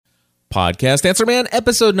Podcast Answer Man,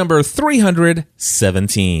 episode number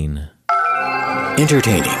 317.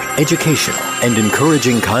 Entertaining, educational, and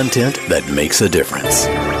encouraging content that makes a difference.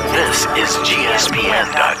 This is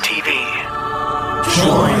GSPN.TV.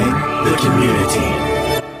 Join the community.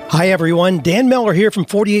 Hi, everyone. Dan Miller here from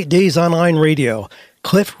 48 Days Online Radio.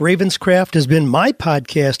 Cliff Ravenscraft has been my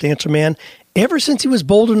podcast answer man ever since he was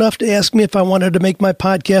bold enough to ask me if I wanted to make my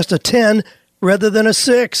podcast a 10 rather than a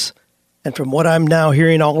 6. And from what I'm now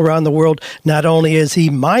hearing all around the world, not only is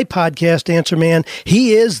he my podcast answer man,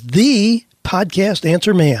 he is the podcast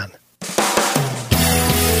answer man.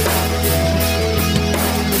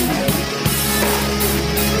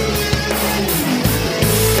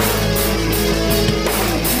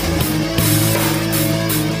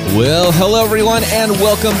 Well, hello everyone, and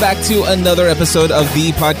welcome back to another episode of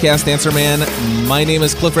the Podcast Answer Man. My name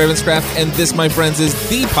is Cliff Ravenscraft, and this, my friends, is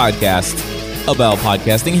the podcast about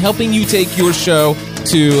podcasting, helping you take your show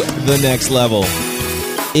to the next level.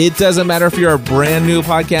 It doesn't matter if you're a brand new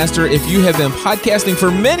podcaster, if you have been podcasting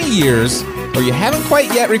for many years, or you haven't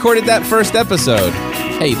quite yet recorded that first episode.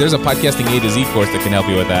 Hey, there's a Podcasting A to Z course that can help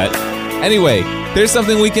you with that. Anyway, there's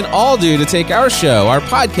something we can all do to take our show, our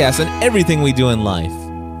podcast, and everything we do in life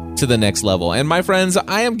to the next level. And my friends,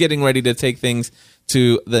 I am getting ready to take things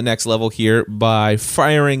to the next level here by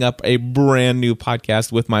firing up a brand new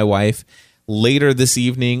podcast with my wife. Later this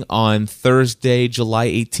evening on Thursday, July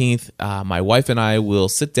 18th, my wife and I will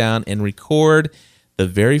sit down and record the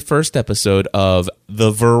very first episode of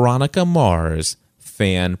the Veronica Mars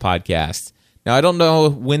Fan Podcast. Now, I don't know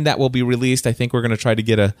when that will be released. I think we're going to try to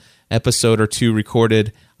get an episode or two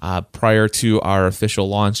recorded prior to our official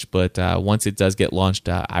launch, but once it does get launched,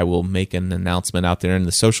 I will make an announcement out there in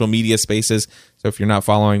the social media spaces. So if you're not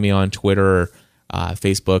following me on Twitter or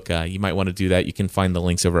Facebook, you might want to do that. You can find the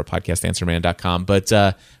links over at podcastanswerman.com.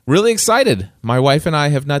 But really excited. My wife and I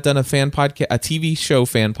have not done a TV show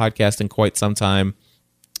fan podcast in quite some time,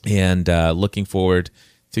 and looking forward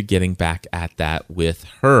to getting back at that with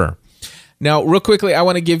her. Now, real quickly, I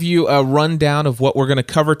want to give you a rundown of what we're going to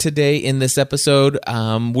cover today in this episode.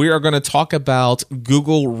 We are going to talk about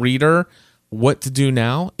Google Reader. What to do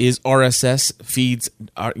now? Is RSS feeds,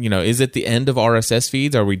 is it the end of RSS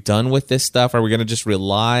feeds? Are we done with this stuff? Are we going to just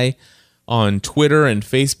rely on Twitter and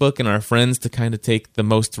Facebook and our friends to kind of take the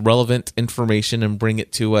most relevant information and bring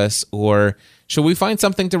it to us? Or should we find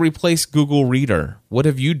something to replace Google Reader? What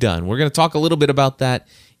have you done? We're going to talk a little bit about that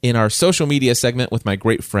in our social media segment with my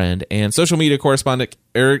great friend and social media correspondent,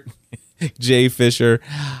 Eric J. Fisher.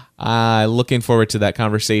 Looking forward to that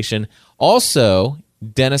conversation. Also,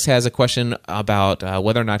 Dennis has a question about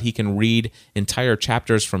whether or not he can read entire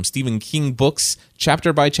chapters from Stephen King books,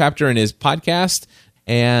 chapter by chapter, in his podcast.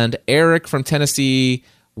 And Eric from Tennessee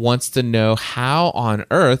wants to know, how on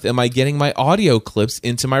earth am I getting my audio clips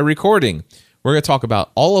into my recording? We're going to talk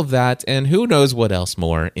about all of that and who knows what else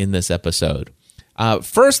more in this episode.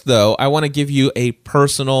 First, though, I want to give you a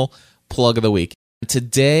personal plug of the week.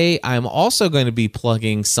 Today, I'm also going to be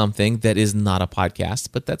plugging something that is not a podcast,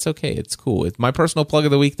 but that's okay. It's cool. My personal plug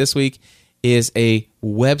of the week this week is a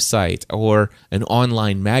website or an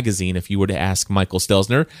online magazine, if you were to ask Michael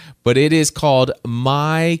Stelzner, but it is called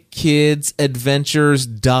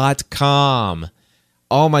MyKidsAdventures.com.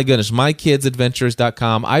 Oh my goodness,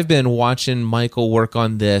 MyKidsAdventures.com. I've been watching Michael work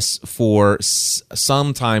on this for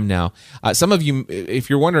some time now. Some of you, if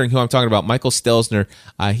you're wondering who I'm talking about, Michael Stelzner,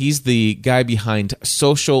 he's the guy behind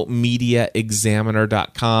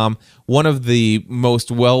SocialMediaExaminer.com, one of the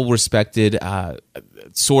most well-respected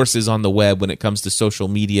sources on the web when it comes to social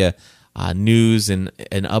media news and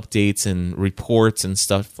updates and reports and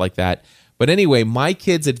stuff like that. But anyway,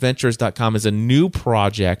 MyKidsAdventures.com is a new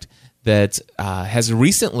project that has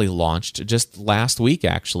recently launched, just last week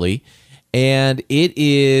actually, and it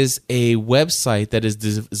is a website that is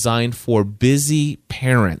designed for busy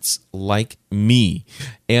parents like me,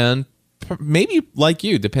 and maybe like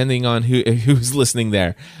you, depending on who's listening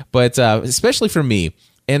there, but especially for me.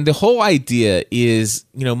 And the whole idea is,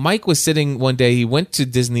 Mike was sitting one day, he went to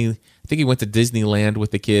Disney, I think he went to Disneyland with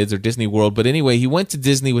the kids, or Disney World, but anyway, he went to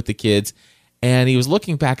Disney with the kids, and he was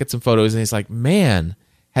looking back at some photos, and he's like, man,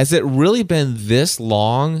 has it really been this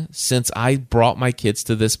long since I brought my kids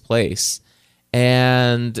to this place?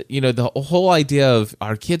 And, the whole idea of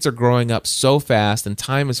our kids are growing up so fast and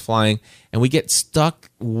time is flying, and we get stuck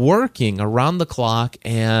working around the clock,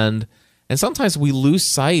 and sometimes we lose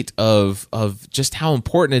sight of just how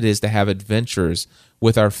important it is to have adventures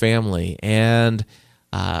with our family. And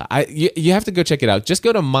you have to go check it out. Just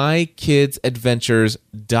go to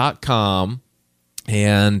mykidsadventures.com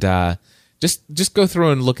and just go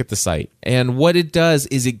through and look at the site. And what it does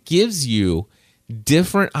is it gives you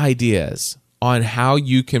different ideas on how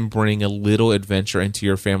you can bring a little adventure into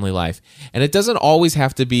your family life. And it doesn't always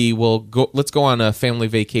have to be, let's go on a family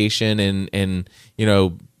vacation and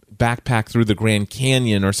backpack through the Grand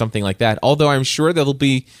Canyon or something like that. Although I'm sure there'll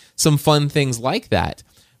be some fun things like that.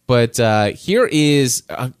 But here is,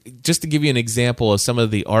 just to give you an example of some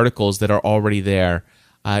of the articles that are already there,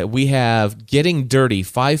 we have Getting Dirty,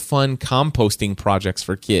 5 Fun Composting Projects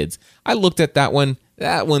for Kids. I looked at that one.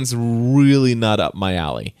 That one's really not up my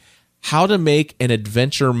alley. How to make an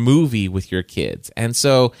adventure movie with your kids. And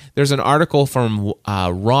so there's an article from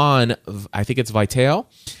Ron, I think it's Vitale.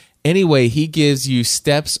 Anyway, he gives you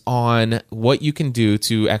steps on what you can do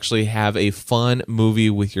to actually have a fun movie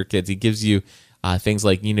with your kids. He gives you things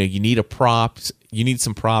like, you need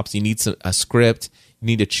some props, you need a script, you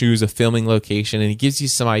need to choose a filming location, and he gives you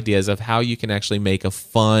some ideas of how you can actually make a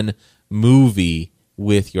fun movie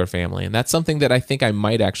with your family. And that's something that I think I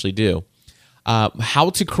might actually do.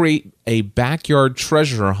 How to create a backyard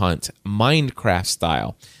treasure hunt, Minecraft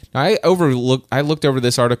style. Now, I looked over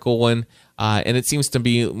this article one, and it seems to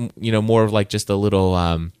be, more of like just a little,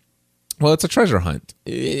 it's a treasure hunt,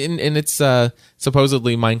 and it's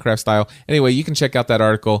supposedly Minecraft style. Anyway, you can check out that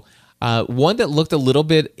article. One that looked a little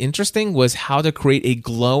bit interesting was how to create a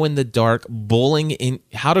glow-in-the-dark bowling in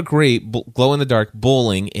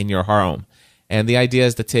your home. And the idea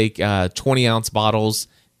is to take 20-ounce bottles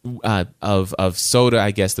of soda, I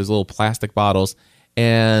guess, those little plastic bottles,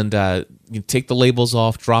 and you take the labels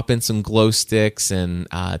off, drop in some glow sticks, and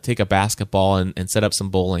take a basketball and set up some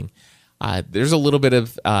bowling. There's a little bit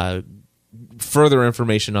of further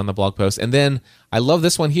information on the blog post. And then I love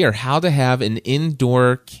this one here, how to have an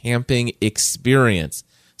indoor camping experience.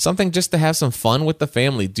 Something just to have some fun with the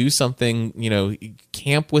family. Do something,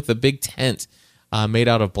 camp with a big tent made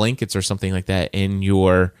out of blankets or something like that in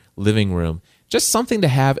your living room. Just something to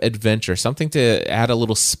have adventure, something to add a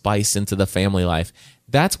little spice into the family life.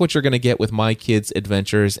 That's what you're going to get with My Kids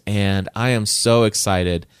Adventures, and I am so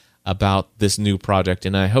excited about this new project.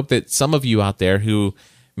 And I hope that some of you out there who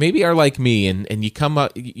maybe are like me and you come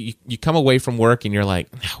away from work and you're like,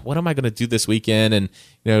 what am I going to do this weekend? And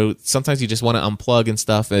sometimes you just want to unplug and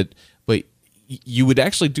stuff, but you would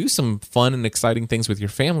actually do some fun and exciting things with your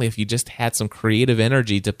family if you just had some creative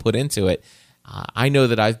energy to put into it. I know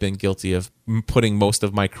that I've been guilty of putting most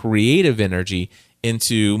of my creative energy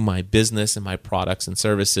into my business and my products and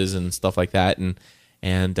services and stuff like that. And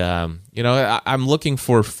I'm looking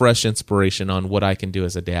for fresh inspiration on what I can do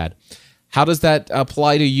as a dad. How does that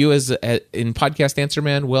apply to you in Podcast Answer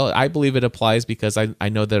Man? Well, I believe it applies because I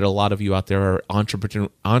know that a lot of you out there are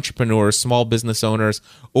entrepreneurs, small business owners,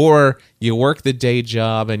 or you work the day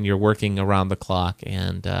job and you're working around the clock.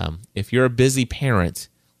 And if you're a busy parent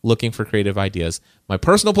looking for creative ideas, my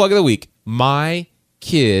personal plug of the week,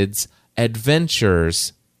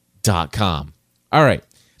 mykidsadventures.com. All right.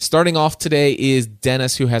 Starting off today is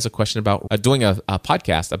Dennis, who has a question about doing a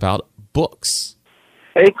podcast about books.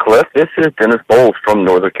 Hey, Cliff. This is Dennis Bowles from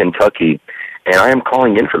Northern Kentucky, and I am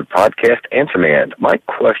calling in for the podcast Answer Man. My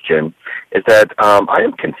question is that I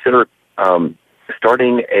am considering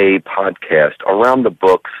starting a podcast around the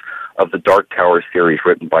books of the Dark Tower series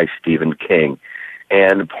written by Stephen King.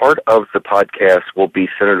 And part of the podcast will be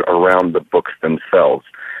centered around the books themselves.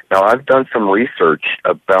 Now, I've done some research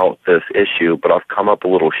about this issue, but I've come up a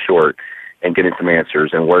little short in getting some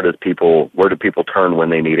answers. And where do people turn when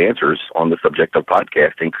they need answers on the subject of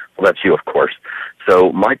podcasting? Well, that's you, of course.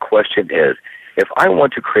 So my question is, if I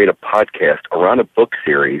want to create a podcast around a book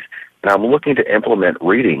series, and I'm looking to implement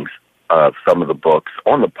readings of some of the books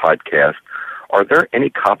on the podcast, are there any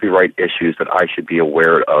copyright issues that I should be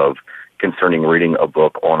aware of concerning reading a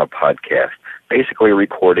book on a podcast? Basically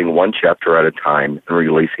recording one chapter at a time and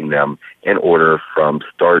releasing them in order from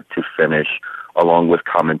start to finish, along with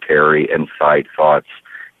commentary and side thoughts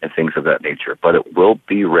and things of that nature. But it will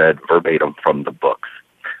be read verbatim from the books.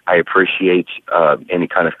 I appreciate any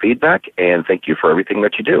kind of feedback, and thank you for everything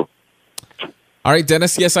that you do. All right,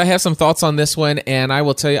 Dennis, yes, I have some thoughts on this one, and I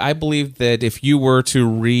will tell you, I believe that if you were to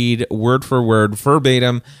read word for word,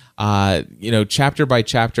 verbatim, chapter by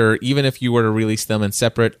chapter, even if you were to release them in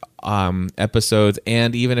separate episodes,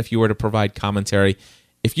 and even if you were to provide commentary,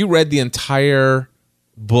 if you read the entire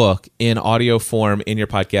book in audio form in your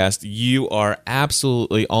podcast, you are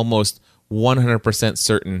absolutely almost 100%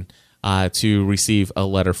 certain to receive a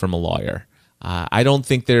letter from a lawyer. I don't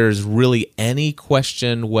think there's really any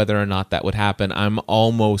question whether or not that would happen. I'm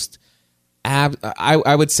almost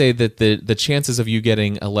I would say that the chances of you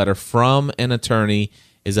getting a letter from an attorney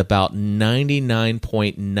is about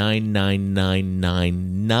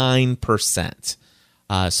 99.99999%.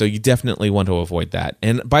 So you definitely want to avoid that.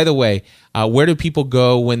 And by the way, where do people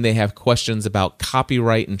go when they have questions about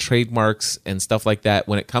copyright and trademarks and stuff like that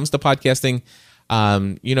when it comes to podcasting?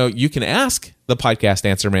 You can ask the podcast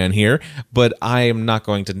answer man here, but I am not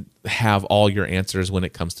going to have all your answers when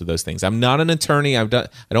it comes to those things. I'm not an attorney. I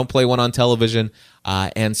don't play one on television,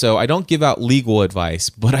 and so I don't give out legal advice.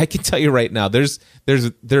 But I can tell you right now, there's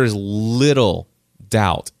little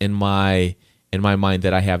doubt in my mind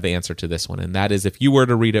that I have the answer to this one, and that is if you were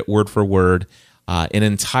to read it word for word, an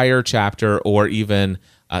entire chapter, or even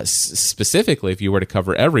specifically if you were to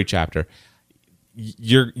cover every chapter,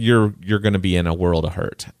 you're going to be in a world of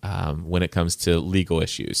hurt when it comes to legal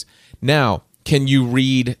issues. Now, can you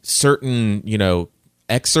read certain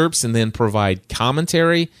excerpts and then provide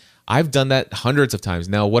commentary? I've done that hundreds of times.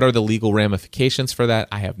 Now, what are the legal ramifications for that?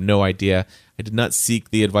 I have no idea. I did not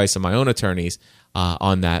seek the advice of my own attorneys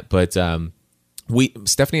on that, but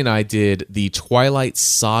Stephanie and I did the Twilight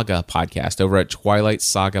Saga podcast over at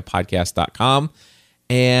twilightsagapodcast.com,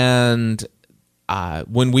 and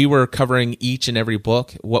when we were covering each and every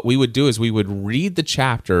book, what we would do is we would read the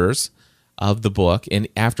chapters of the book, and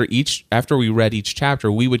after we read each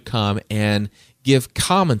chapter, we would come and give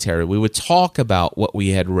commentary. We would talk about what we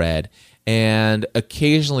had read, and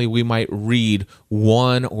occasionally we might read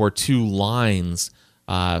one or two lines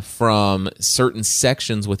from certain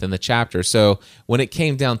sections within the chapter. So when it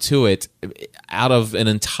came down to it, out of an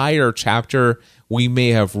entire chapter, we may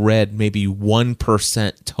have read maybe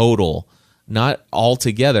 1% total. Not all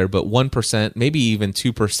together, but 1%, maybe even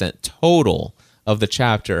 2% total of the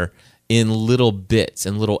chapter in little bits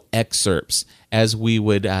and little excerpts, as we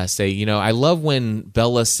would say, I love when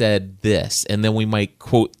Bella said this, and then we might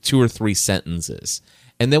quote 2 or 3 sentences,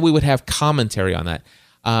 and then we would have commentary on that.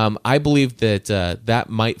 I believe that that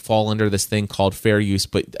might fall under this thing called fair use,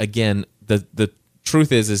 but again, the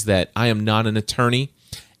truth is that I am not an attorney,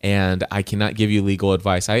 and I cannot give you legal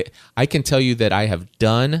advice. I can tell you that I have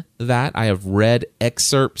done that. I have read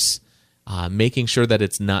excerpts, making sure that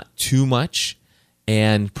it's not too much,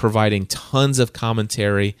 and providing tons of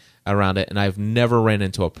commentary around it, and I've never ran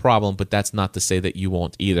into a problem, but that's not to say that you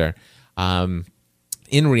won't either.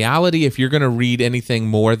 In reality, if you're going to read anything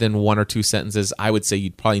more than 1 or 2 sentences, I would say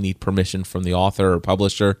you'd probably need permission from the author or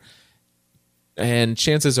publisher, and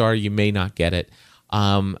chances are you may not get it.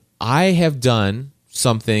 I have done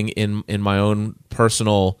something in my own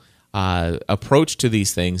personal approach to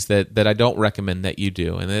these things that I don't recommend that you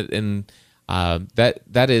do, and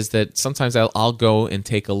that is that sometimes I'll go and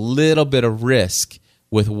take a little bit of risk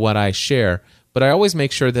with what I share, but I always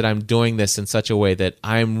make sure that I'm doing this in such a way that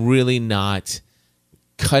I'm really not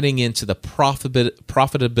cutting into the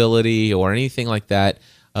profitability or anything like that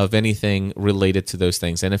of anything related to those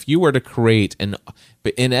things. And if you were to create in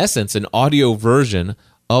essence an audio version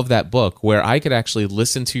of that book where I could actually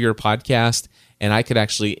listen to your podcast and I could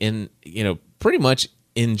actually pretty much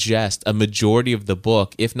ingest a majority of the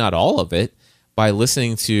book, if not all of it, by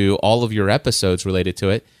listening to all of your episodes related to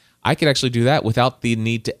it, I could actually do that without the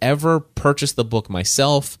need to ever purchase the book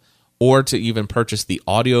myself or to even purchase the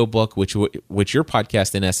audio book, which your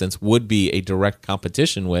podcast in essence would be a direct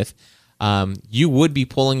competition with. You would be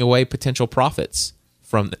pulling away potential profits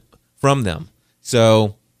from them.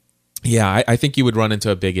 So yeah, I think you would run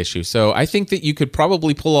into a big issue. So I think that you could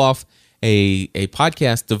probably pull off a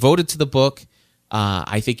podcast devoted to the book.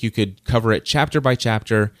 I think you could cover it chapter by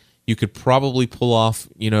chapter. You could probably pull off,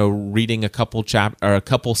 reading a couple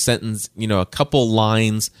sentence, a couple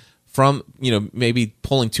lines from, maybe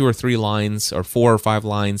pulling 2 or 3 lines or 4 or 5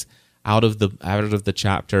 lines out of the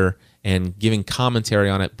chapter and giving commentary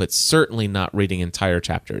on it, but certainly not reading entire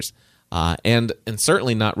chapters, and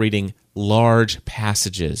certainly not reading large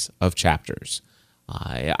passages of chapters.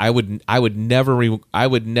 I would never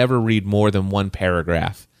read more than 1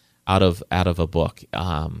 paragraph out of a book.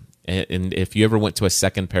 And if you ever went to a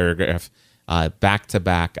second paragraph back to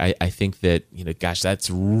back, I think that that's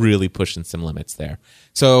really pushing some limits there.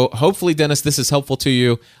 So hopefully, Dennis, this is helpful to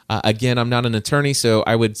you. Again, I'm not an attorney, so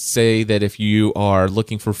I would say that if you are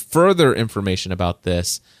looking for further information about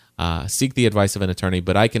this, seek the advice of an attorney,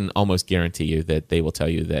 but I can almost guarantee you that they will tell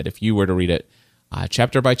you that if you were to read it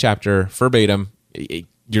chapter by chapter, verbatim,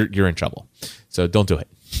 you're in trouble. So don't do it.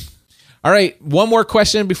 All right, one more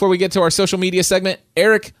question before we get to our social media segment.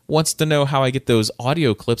 Eric wants to know how I get those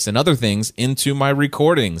audio clips and other things into my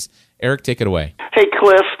recordings. Eric, take it away. Hey,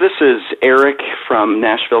 Cliff. This is Eric from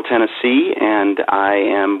Nashville, Tennessee, and I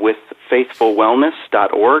am with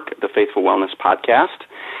faithfulwellness.org, the Faithful Wellness Podcast.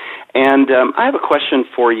 And I have a question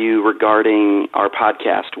for you regarding our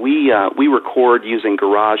podcast. We record using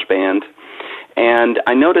GarageBand, and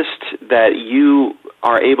I noticed that you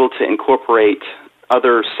are able to incorporate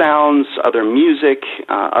other sounds, other music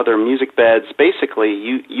beds. Basically,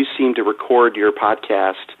 you seem to record your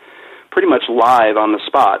podcast pretty much live on the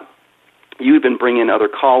spot. You even bring in other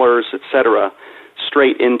callers, etc.,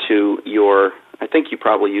 straight into your, I think you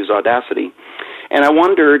probably use Audacity. And I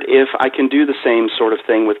wondered if I can do the same sort of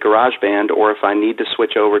thing with GarageBand, or if I need to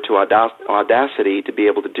switch over to Audacity to be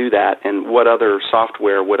able to do that, and what other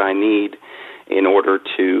software would I need in order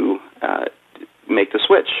to make the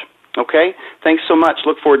switch. Okay? Thanks so much.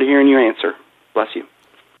 Look forward to hearing your answer. Bless you.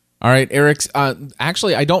 All right, Eric.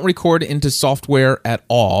 Actually, I don't record into software at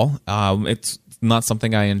all. It's not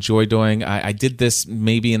something I enjoy doing. I did this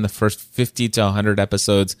maybe in the first 50 to 100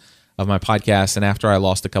 episodes of my podcast, and after I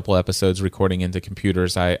lost a couple episodes recording into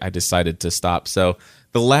computers, I decided to stop. So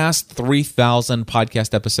the last 3,000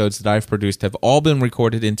 podcast episodes that I've produced have all been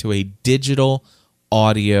recorded into a digital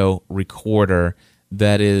audio recorder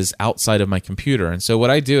that is outside of my computer. And so what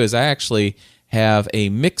I do is I actually have a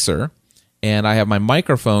mixer, and I have my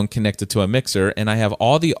microphone connected to a mixer, and I have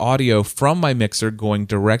all the audio from my mixer going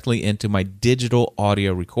directly into my digital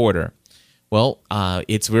audio recorder. Well,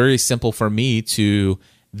 it's very simple for me to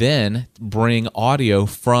then bring audio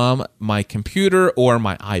from my computer or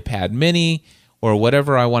my iPad mini or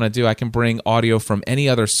whatever I want to do. I can bring audio from any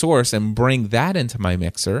other source and bring that into my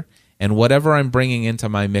mixer, and whatever I'm bringing into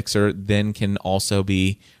my mixer then can also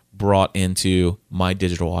be brought into my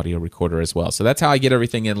digital audio recorder as well. So that's how I get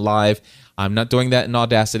everything in live. I'm not doing that in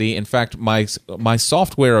Audacity. In fact, my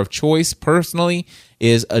software of choice personally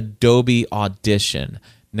is Adobe Audition.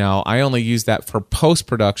 Now, I only use that for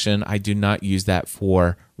post-production. I do not use that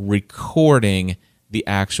for recording the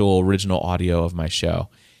actual original audio of my show.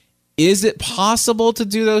 Is it possible to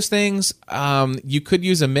do those things? You could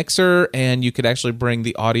use a mixer, and you could actually bring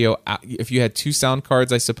the audio out. If you had two sound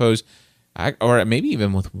cards, I suppose, or maybe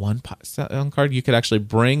even with one sound card, you could actually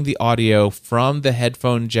bring the audio from the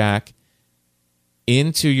headphone jack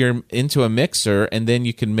into a mixer, and then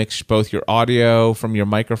you can mix both your audio from your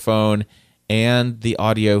microphone and the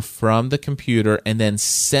audio from the computer, and then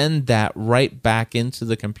send that right back into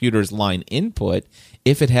the computer's line input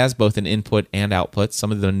if it has both an input and output.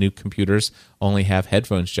 Some of the new computers only have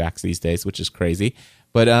headphones jacks these days, which is crazy.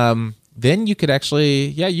 But then you could actually,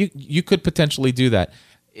 you could potentially do that.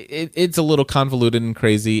 It's a little convoluted and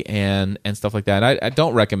crazy and stuff like that. I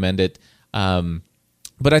don't recommend it.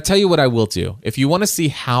 But I tell you what I will do. If you want to see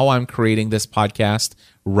how I'm creating this podcast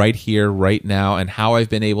right here, right now, and how I've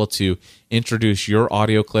been able to introduce your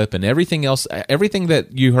audio clip and everything else, everything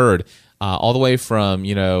that you heard, all the way from,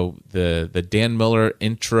 the Dan Miller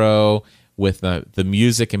intro with the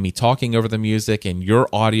music and me talking over the music and your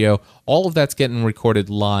audio, all of that's getting recorded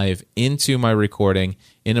live into my recording,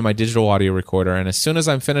 into my digital audio recorder. And as soon as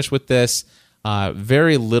I'm finished with this,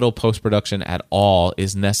 very little post-production at all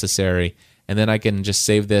is necessary. And then I can just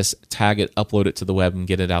save this, tag it, upload it to the web, and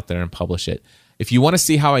get it out there and publish it. If you want to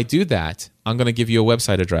see how I do that, I'm going to give you a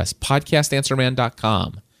website address,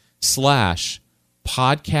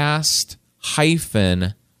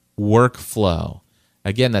 podcastanswerman.com/podcast-workflow.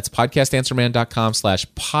 Again, that's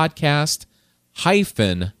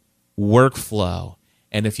podcastanswerman.com/podcast-workflow.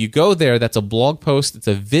 And if you go there, that's a blog post. It's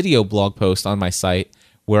a video blog post on my site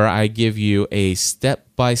where I give you a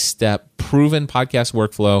step-by-step proven podcast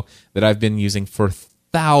workflow that I've been using for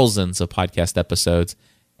thousands of podcast episodes,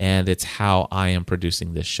 and it's how I am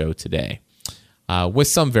producing this show today, with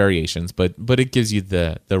some variations, but it gives you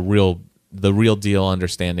the real deal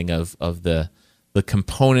understanding of the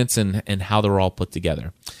components and how they're all put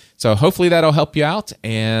together. So hopefully that'll help you out,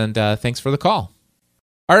 and thanks for the call.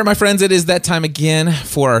 All right, my friends, it is that time again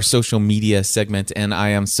for our social media segment, and I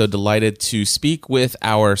am so delighted to speak with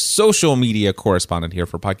our social media correspondent here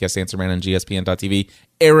for Podcast Answer Man and GSPN.TV,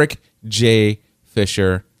 Eric J.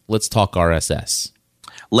 Fisher. Let's talk RSS.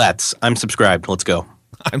 I'm subscribed. Let's go.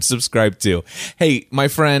 I'm subscribed too. Hey, my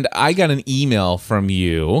friend, I got an email from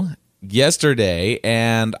you yesterday,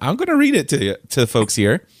 and I'm going to read it to folks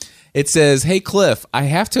here. It says, "Hey, Cliff, I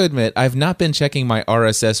have to admit I've not been checking my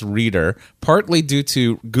RSS reader, partly due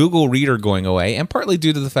to Google Reader going away and partly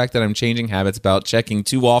due to the fact that I'm changing habits about checking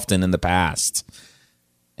too often in the past."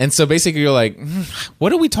 And so basically you're like,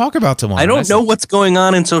 what do we talk about tomorrow? I don't know what's going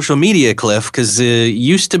on in social media, Cliff, because it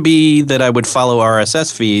used to be that I would follow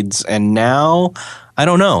RSS feeds, and now I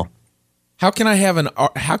don't know. How can I have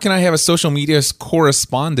a social media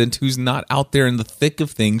correspondent who's not out there in the thick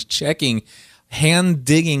of things, hand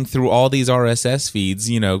digging through all these RSS feeds,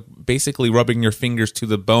 basically rubbing your fingers to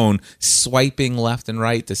the bone, swiping left and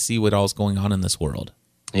right to see what all's going on in this world?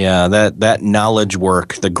 Yeah, that knowledge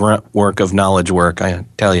work, the grunt work of knowledge work, I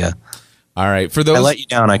tell you. All right, for those I let you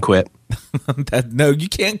down, I quit. No, you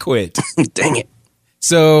can't quit. Dang it.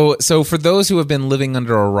 So for those who have been living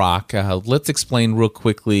under a rock, let's explain real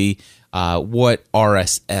quickly what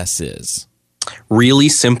RSS is. Really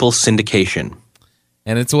simple syndication.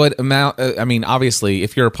 And it's what obviously,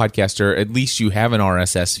 if you're a podcaster, at least you have an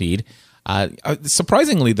RSS feed.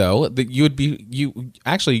 Surprisingly, though, that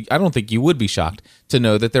I don't think you would be shocked to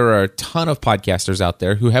know that there are a ton of podcasters out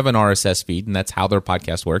there who have an RSS feed, and that's how their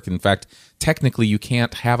podcasts work. In fact, technically, you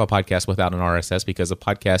can't have a podcast without an RSS because a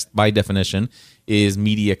podcast, by definition, is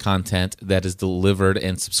media content that is delivered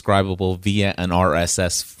and subscribable via an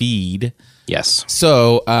RSS feed. Yes.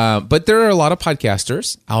 So, but there are a lot of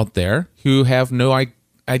podcasters out there who have no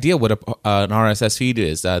idea what an RSS feed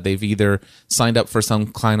is. They've either signed up for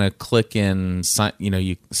some kind of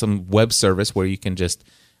some web service where you can just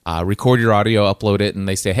record your audio, upload it, and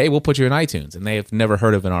they say, hey, we'll put you in iTunes. And they've never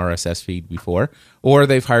heard of an RSS feed before. Or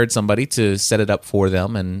they've hired somebody to set it up for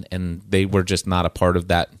them, and they were just not a part of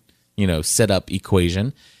that, setup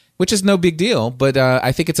equation, which is no big deal. But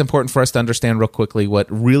I think it's important for us to understand real quickly what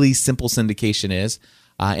really simple syndication is.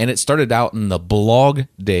 And it started out in the blog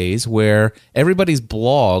days where everybody's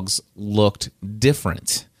blogs looked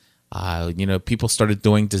different. People started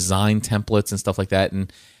doing design templates and stuff like that.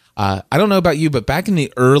 And I don't know about you, but back in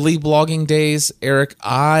the early blogging days, Eric,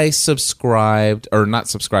 I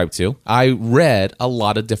read a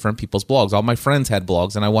lot of different people's blogs. All my friends had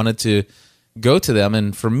blogs, and I wanted to go to them.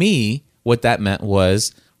 And for me, what that meant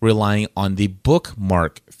was relying on the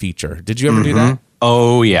bookmark feature. Did you ever do that?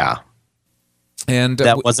 Oh, yeah. And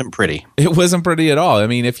that wasn't pretty. It wasn't pretty at all. I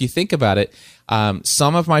mean, if you think about it,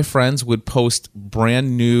 some of my friends would post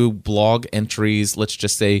brand new blog entries, let's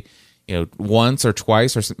just say, once or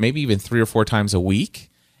twice or maybe even 3 or 4 times a week.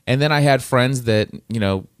 And then I had friends that,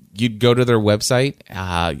 you'd go to their website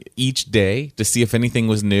each day to see if anything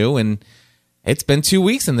was new, and it's been 2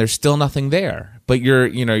 weeks and there's still nothing there. But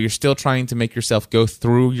you're still trying to make yourself go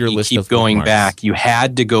through your list of going bookmarks. back. You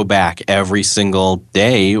had to go back every single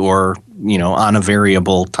day or on a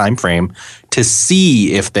variable time frame to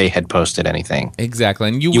see if they had posted anything. Exactly.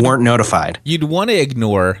 And you weren't notified. You'd want to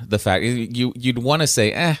ignore the fact. You'd want to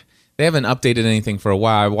say, they haven't updated anything for a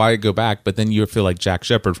while. Why go back? But then you feel like Jack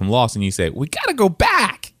Shepard from Lost, and you say, we got to go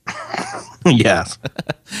back. Yes.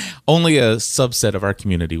 Only a subset of our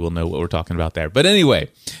community will know what we're talking about there. But anyway,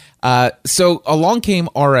 so along came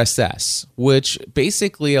RSS, which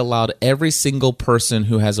basically allowed every single person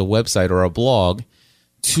who has a website or a blog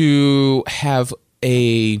to have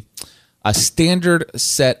a standard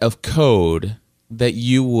set of code that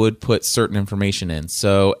you would put certain information in.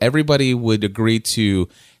 So everybody would agree to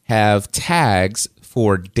have tags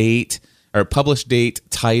for date or published date,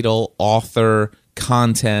 title, author,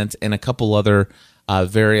 content, and a couple other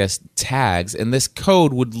various tags. And this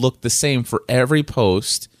code would look the same for every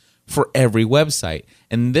post for every website.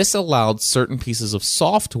 And this allowed certain pieces of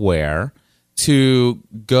software to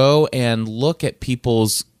go and look at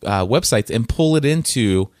people's websites and pull it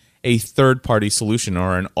into a third-party solution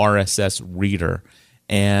or an RSS reader.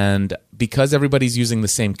 And because everybody's using the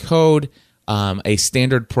same code, a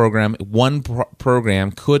standard program, one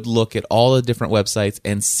program could look at all the different websites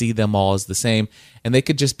and see them all as the same. And they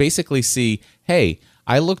could just basically see, hey,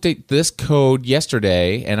 I looked at this code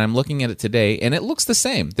yesterday and I'm looking at it today and it looks the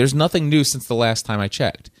same. There's nothing new since the last time I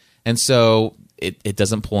checked. And so it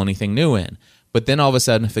doesn't pull anything new in. But then all of a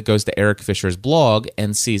sudden, if it goes to Eric Fisher's blog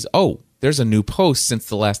and sees, oh, there's a new post since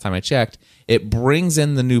the last time I checked, it brings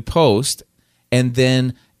in the new post. And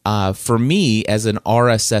then for me, as an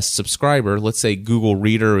RSS subscriber, let's say Google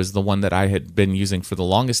Reader is the one that I had been using for the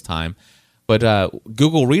longest time, but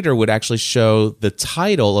Google Reader would actually show the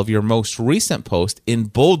title of your most recent post in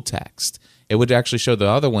bold text. It would actually show the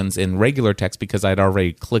other ones in regular text because I'd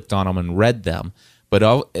already clicked on them and read them.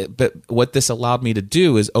 But what this allowed me to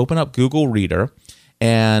do is open up Google Reader,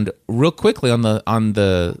 and real quickly on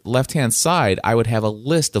the left-hand side, I would have a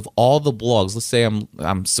list of all the blogs. Let's say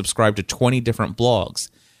I'm subscribed to 20 different blogs,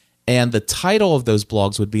 and the title of those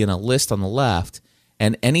blogs would be in a list on the left,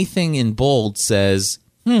 and anything in bold says,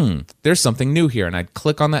 there's something new here. And I'd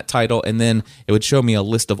click on that title, and then it would show me a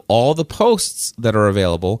list of all the posts that are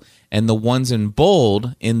available, and the ones in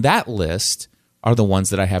bold in that list are the ones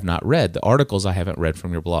that I have not read, the articles I haven't read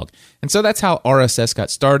from your blog. And so that's how RSS got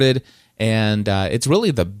started, and it's really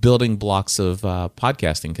the building blocks of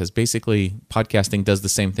podcasting, because basically podcasting does the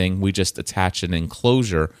same thing. We just attach an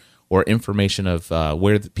enclosure or information of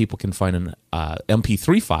where people can find an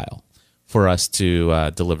MP3 file for us to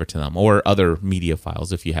deliver to them, or other media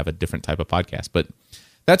files if you have a different type of podcast. But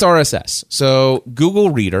that's RSS. So Google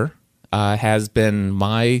Reader has been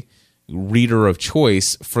my reader of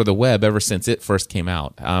choice for the web ever since it first came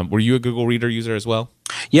out. Were you a Google Reader user as well?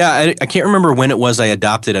 Yeah, I can't remember when it was I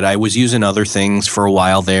adopted it. I was using other things for a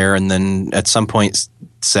while there, and then at some point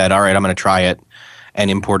said, all right, I'm going to try it, and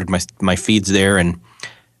imported my feeds there, and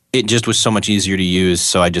it just was so much easier to use,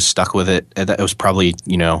 so I just stuck with it. It was probably,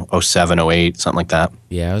 '07, '08, something like that.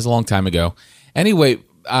 Yeah, it was a long time ago. Anyway,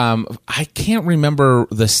 I can't remember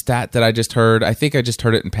the stat that I just heard. I think I just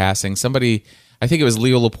heard it in passing. Somebody, I think it was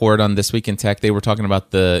Leo Laporte on This Week in Tech. They were talking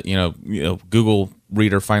about the, Google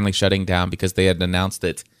Reader finally shutting down because they had announced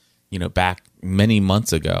it, back many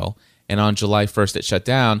months ago. And on July 1st, it shut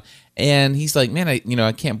down. And he's like, man,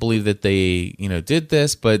 I can't believe that they, did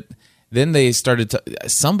this. But then they started to,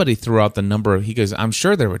 somebody threw out the number. He goes, I'm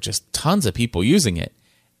sure there were just tons of people using it.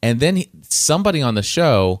 And then somebody on the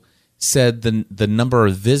show said the number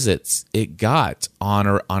of visits it got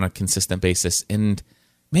on a consistent basis. And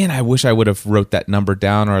man, I wish I would have wrote that number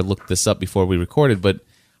down or I looked this up before we recorded, but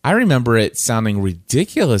I remember it sounding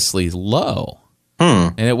ridiculously low.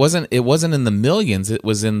 And it wasn't in the millions. It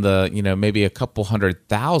was in the, maybe a couple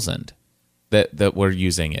 100,000 that were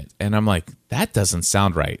using it. And I'm like, that doesn't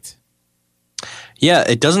sound right. Yeah,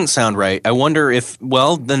 it doesn't sound right. I wonder if,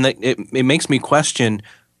 then it makes me question,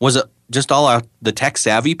 was it just all the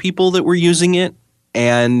tech-savvy people that were using it?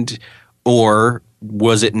 Or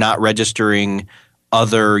was it not registering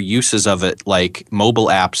other uses of it, like mobile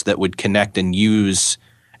apps that would connect and use?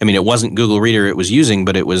 I mean, it wasn't Google Reader it was using,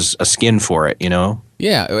 but it was a skin for it,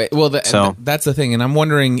 Yeah, well, that's the thing. And I'm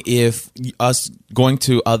wondering if us going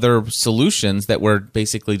to other solutions that were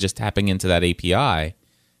basically just tapping into that API,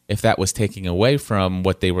 if that was taking away from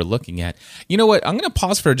what they were looking at. You know what? I'm going to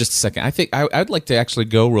pause for just a second. I think I'd like to actually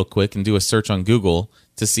go real quick and do a search on Google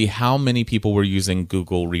to see how many people were using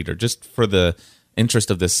Google Reader, just for the interest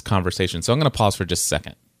of this conversation. So I'm going to pause for just a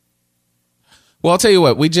second. Well, I'll tell you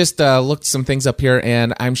what, we just looked some things up here,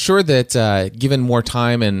 and I'm sure that given more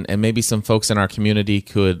time and maybe some folks in our community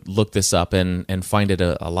could look this up and find it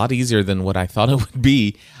a lot easier than what I thought it would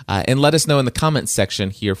be. And let us know in the comments section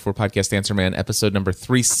here for Podcast Answer Man, episode number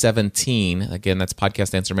 317. Again, that's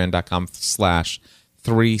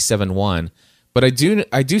podcastanswerman.com/371. But I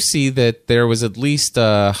do see that there was at least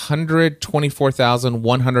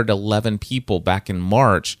 124,111 people back in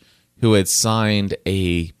March who had signed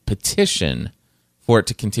a petition for it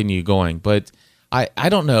to continue going. But I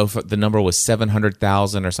don't know if the number was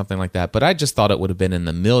 700,000 or something like that, but I just thought it would have been in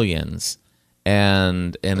the millions.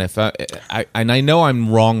 And if I know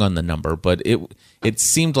I'm wrong on the number, but it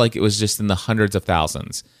seemed like it was just in the hundreds of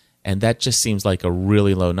thousands. And that just seems like a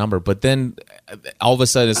really low number. But then all of a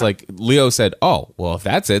sudden it's like Leo said, oh, well, if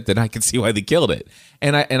that's it, then I can see why they killed it.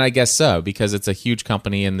 And I guess so, because it's a huge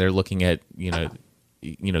company and they're looking at,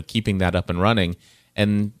 keeping that up and running.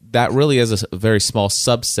 And that really is a very small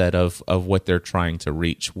subset of what they're trying to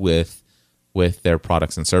reach with their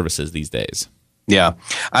products and services these days. Yeah.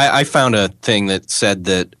 I found a thing that said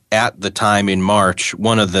that at the time in March,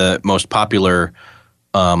 one of the most popular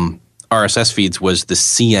RSS feeds was the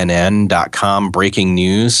CNN.com breaking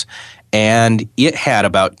news, and it had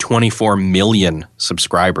about 24 million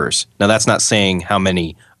subscribers. Now, that's not saying how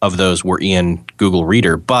many of those were in Google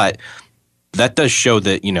Reader, but that does show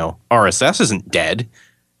that, RSS isn't dead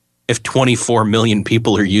if 24 million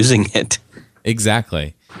people are using it.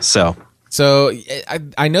 Exactly. So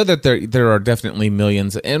I know that there are definitely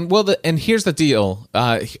millions, and and here's the deal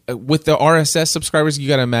with the RSS subscribers, you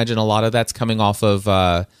got to imagine a lot of that's coming off of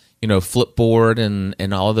Flipboard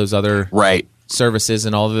and all of those other services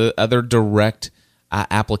and all the other direct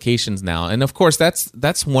applications now. And of course,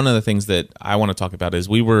 that's one of the things that I want to talk about is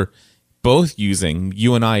we were both using,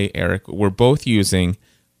 you and I, Eric, we're both using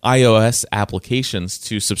iOS applications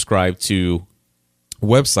to subscribe to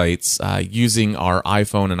websites using our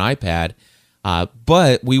iPhone and iPad,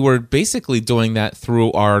 but we were basically doing that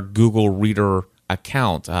through our Google Reader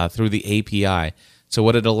account, through the API. So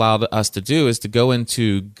what it allowed us to do is to go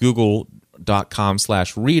into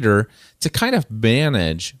google.com/reader to kind of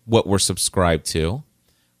manage what we're subscribed to.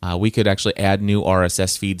 We could actually add new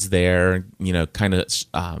RSS feeds there, kind of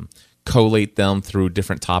collate them through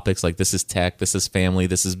different topics, like this is tech, this is family,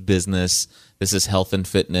 this is business, this is health and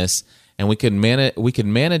fitness, and we could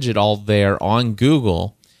manage it all there on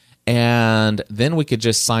Google, and then we could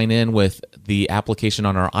just sign in with the application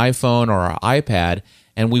on our iPhone or our iPad,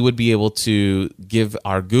 and we would be able to give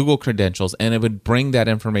our Google credentials, and it would bring that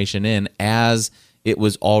information in as it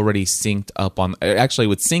was already synced up on. Actually, it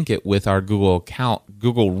would sync it with our Google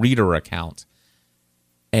Reader account.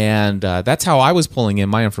 And that's how I was pulling in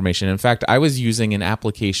my information. In fact, I was using an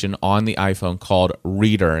application on the iPhone called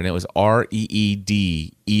Reader, and it was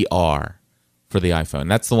REEDER for the iPhone.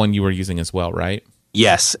 That's the one you were using as well, right?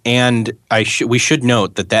 Yes, and we should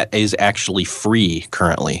note that is actually free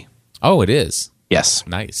currently. Oh, it is? Yes.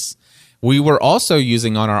 Nice. We were also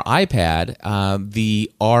using on our iPad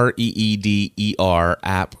the REEDER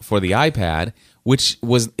app for the iPad, which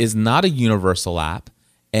is not a universal app,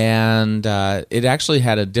 and it actually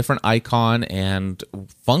had a different icon and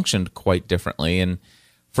functioned quite differently. And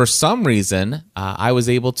for some reason, I was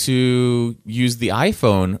able to use the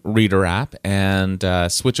iPhone Reader app and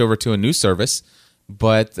switch over to a new service.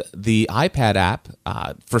 But the iPad app,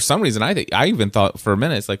 for some reason, I even thought for a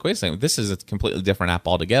minute, it's like, wait a second, this is a completely different app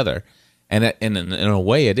altogether. And in a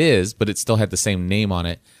way it is, but it still had the same name on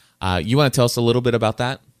it. You want to tell us a little bit about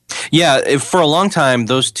that? Yeah, for a long time,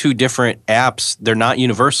 those two different apps, they're not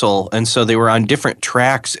universal. And so they were on different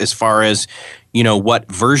tracks as far as, what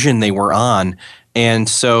version they were on. And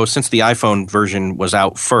so since the iPhone version was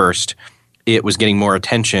out first, it was getting more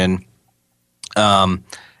attention.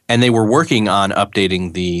 And they were working on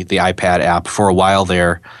updating the iPad app for a while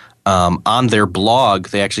there. On their blog,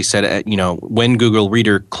 they actually said, when Google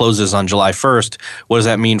Reader closes on July 1st, what does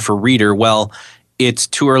that mean for Reader? Well, it's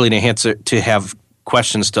too early to have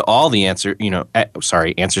questions to all the answers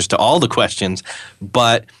to all the questions.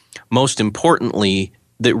 But most importantly,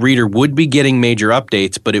 that Reader would be getting major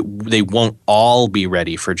updates, but they won't all be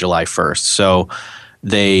ready for July 1st. So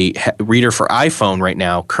Reader for iPhone right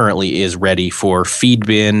now currently is ready for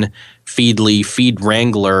Feedbin, Feedly, Feed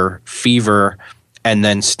Wrangler, Fever, and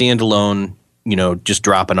then standalone, just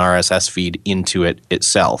drop an RSS feed into it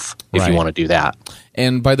itself if you want to do that.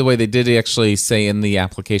 And by the way, they did actually say in the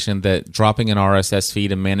application that dropping an RSS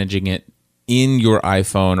feed and managing it in your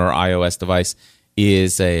iPhone or iOS device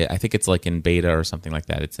is I think it's like in beta or something like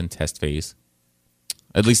that. It's in test phase.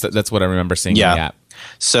 At least that's what I remember seeing in the app.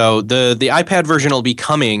 So the iPad version will be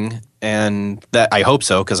coming, and that I hope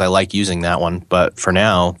so because I like using that one. But for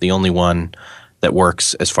now, the only one that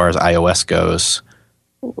works as far as iOS goes,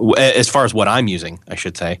 as far as what I'm using, I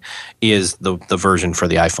should say, is the version for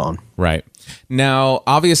the iPhone. Right. Now,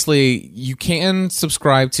 obviously, you can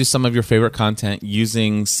subscribe to some of your favorite content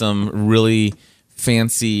using some really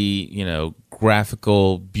fancy,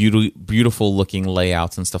 graphical, beautiful looking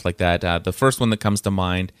layouts and stuff like that. The first one that comes to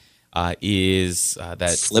mind is that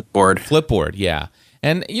Flipboard. Flipboard, yeah.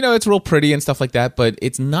 And, it's real pretty and stuff like that, but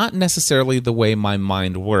it's not necessarily the way my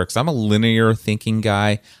mind works. I'm a linear thinking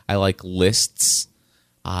guy. I like lists,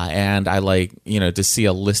 and I like, to see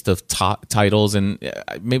a list of titles, and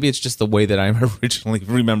maybe it's just the way that I originally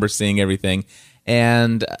remember seeing everything.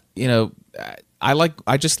 And,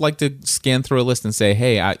 I just like to scan through a list and say,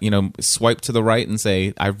 hey, swipe to the right and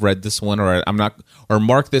say I've read this one, or I'm not, or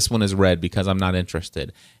mark this one as read because I'm not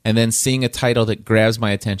interested. And then seeing a title that grabs my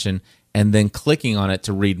attention and then clicking on it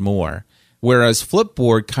to read more. Whereas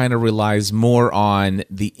Flipboard kind of relies more on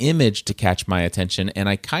the image to catch my attention, and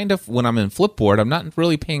I kind of, when I'm in Flipboard, I'm not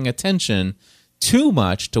really paying attention too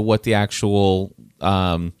much to what the actual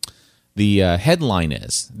the headline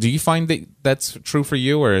is. Do you find that that's true for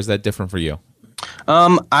you, or is that different for you?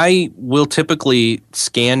 I will typically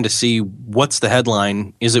scan to see what's the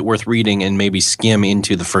headline, is it worth reading, and maybe skim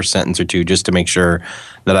into the first sentence or two just to make sure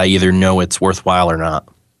that I either know it's worthwhile or not.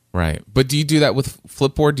 Right. But do you do that with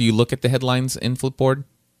Flipboard? Do you look at the headlines in Flipboard?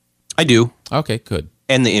 I do. Okay, good.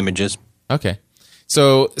 And the images. Okay.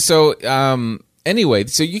 So anyway,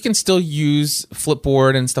 so you can still use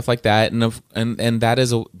Flipboard and stuff like that, and that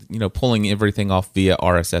is pulling everything off via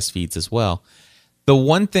RSS feeds as well. The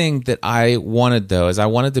one thing that I wanted, though, is I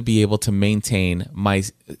wanted to be able to maintain my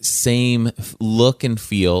same look and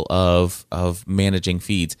feel of managing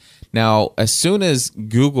feeds. Now, as soon as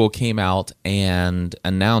Google came out and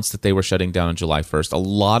announced that they were shutting down on July 1st, a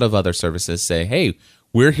lot of other services say, hey,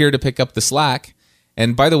 we're here to pick up the slack.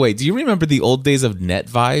 And by the way, do you remember the old days of Net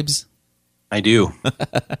Vibes? I do.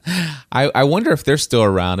 I wonder if they're still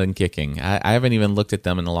around and kicking. I haven't even looked at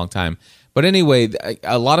them in a long time. But anyway,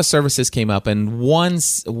 a lot of services came up, and one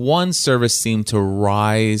service seemed to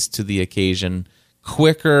rise to the occasion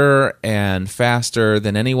quicker and faster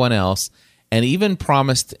than anyone else, and even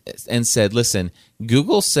promised and said, listen,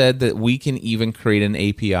 Google said that we can even create an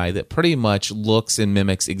API that pretty much looks and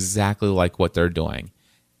mimics exactly like what they're doing.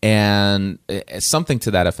 And something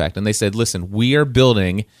to that effect. And they said, listen, we are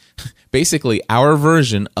building basically our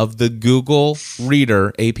version of the Google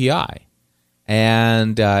Reader API.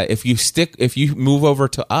 And if you move over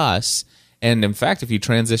to us, and in fact, if you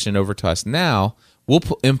transition over to us now, we'll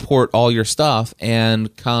import all your stuff,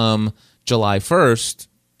 and come July 1st,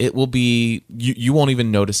 it will be, you won't even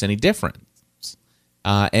notice any difference.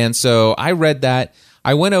 And so I read that.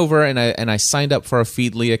 I went over and I signed up for a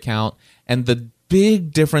Feedly account, and the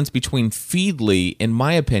big difference between Feedly, in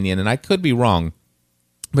my opinion, and I could be wrong,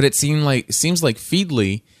 But it seems like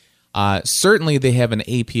Feedly, certainly they have an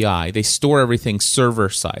API. They store everything server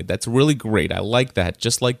side. That's really great. I like that,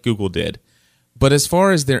 just like Google did. But as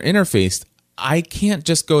far as their interface, I can't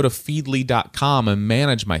just go to feedly.com and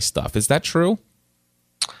manage my stuff. Is that true?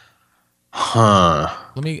 Huh.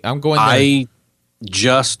 I'm going there. I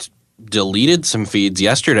just deleted some feeds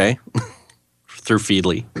yesterday through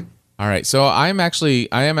Feedly. All right. So I am actually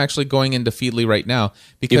going into Feedly right now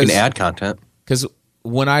because you can add content. Because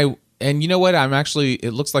and you know what?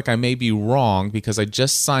 It looks like I may be wrong because I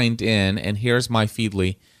just signed in and here's my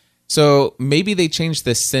Feedly. So maybe they changed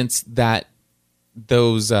this since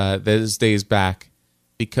those days back,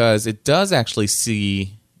 because it does actually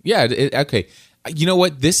see. Yeah. Okay. You know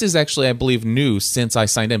what? This is actually, I believe, new since I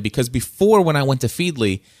signed in, because before, when I went to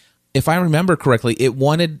Feedly, if I remember correctly,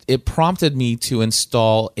 it prompted me to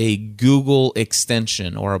install a Google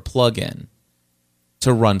extension or a plugin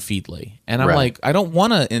to run Feedly. And I'm like, I don't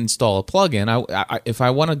want to install a plugin. If I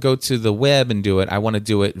want to go to the web and do it, I want to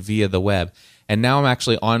do it via the web. And now I'm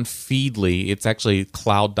actually on Feedly. It's actually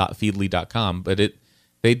cloud.feedly.com, but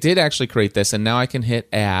they did actually create this, and now I can hit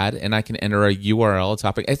add, and I can enter a URL, a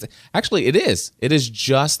topic. It is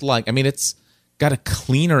just like, it's got a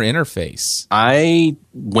cleaner interface.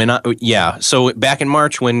 So back in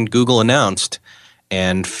March when Google announced,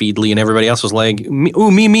 and Feedly and everybody else was like,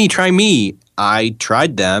 me, try me. I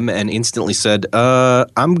tried them and instantly said,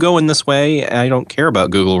 I'm going this way. I don't care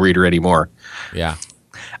about Google Reader anymore. Yeah.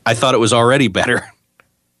 I thought it was already better.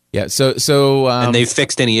 Yeah. So and they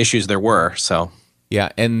fixed any issues there were. So. Yeah,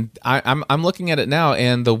 and I'm looking at it now,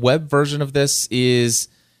 and the web version of this is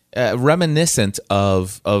reminiscent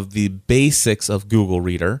of the basics of Google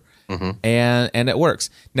Reader, and it works.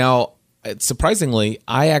 Now, surprisingly,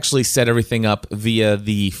 I actually set everything up via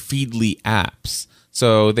the Feedly apps.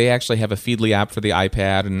 So they actually have a Feedly app for the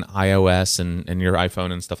iPad and iOS and your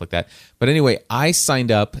iPhone and stuff like that. But anyway, I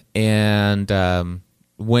signed up and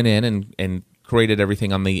went in and created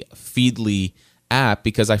everything on the Feedly app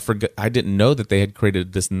because I didn't know that they had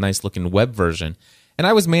created this nice looking web version. And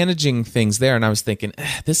I was managing things there, and I was thinking,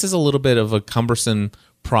 this is a little bit of a cumbersome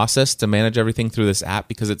process to manage everything through this app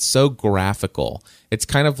because it's so graphical. It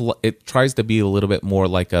tries to be a little bit more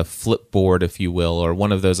like a Flipboard, if you will, or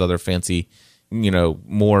one of those other fancy,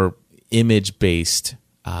 more image-based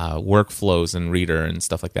workflows and Reader and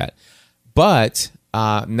stuff like that. But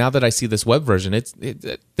now that I see this web version,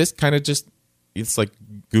 this kind of just, it's like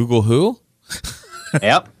Google who?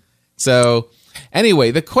 Yep. So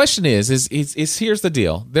anyway, the question is here's the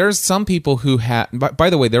deal. There's some people who have, by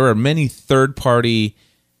the way, there are many third-party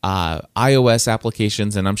iOS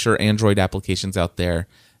applications, and I'm sure Android applications out there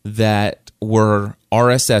that were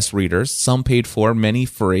RSS readers, some paid for, many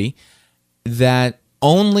free, that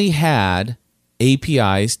only had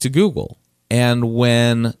APIs to Google. And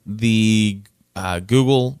when the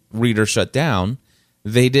Google Reader shut down,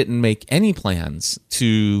 they didn't make any plans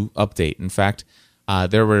to update. In fact,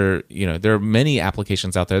 there are many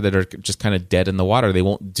applications out there that are just kind of dead in the water. They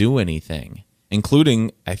won't do anything,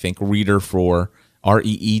 including, I think, Reader for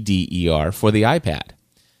Reeder for the iPad.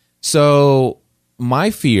 So my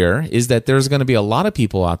fear is that there's going to be a lot of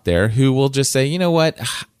people out there who will just say, you know what,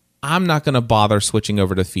 I'm not going to bother switching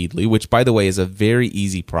over to Feedly, which, by the way, is a very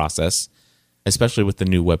easy process, especially with the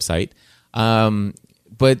new website.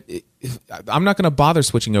 But I'm not going to bother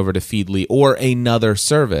switching over to Feedly or another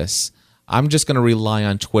service. I'm just going to rely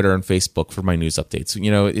on Twitter and Facebook for my news updates.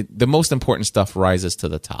 The most important stuff rises to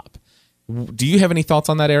the top. Do you have any thoughts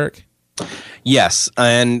on that, Eric? Yes,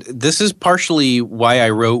 and this is partially why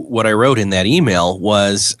I wrote what I wrote in that email.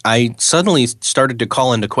 Was I suddenly started to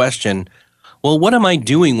call into question, well, what am I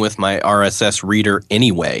doing with my RSS reader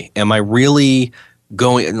anyway? Am I really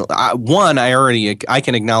going? One, I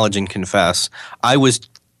can acknowledge and confess I was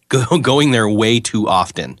going there way too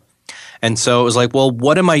often. And so it was like, well,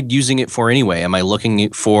 what am I using it for anyway? Am I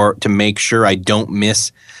looking to make sure I don't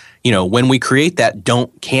miss, when we create that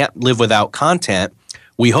can't live without content,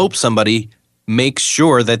 we hope somebody makes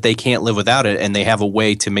sure that they can't live without it and they have a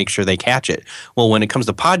way to make sure they catch it. Well, when it comes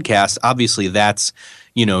to podcasts, obviously that's,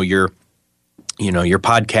 your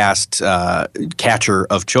podcast catcher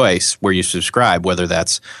of choice where you subscribe, whether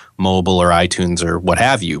that's mobile or iTunes or what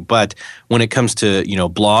have you. But when it comes to,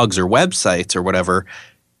 blogs or websites or whatever,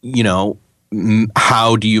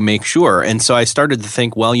 how do you make sure? And so I started to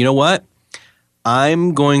think, well, you know what?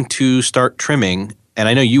 I'm going to start trimming. And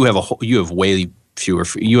I know you have way fewer.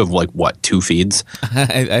 You have 2 feeds?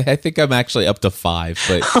 I think I'm actually up to 5,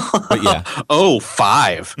 but yeah. Oh,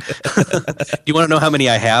 5. Do you want to know how many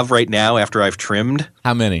I have right now after I've trimmed?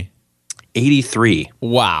 How many? 83.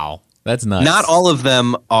 Wow. That's nuts. Not all of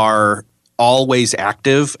them are always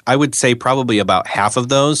active, I would say probably about half of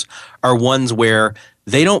those are ones where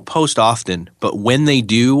they don't post often, but when they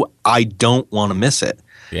do, I don't want to miss it.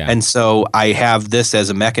 Yeah. And so I have this as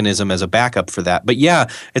a mechanism, as a backup for that. But yeah,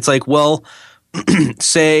 it's like, well,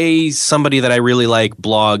 say somebody that I really like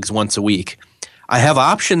blogs once a week. I have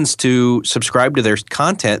options to subscribe to their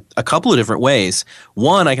content a couple of different ways.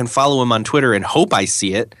 One, I can follow them on Twitter and hope I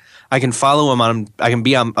see it. I can follow them on. I can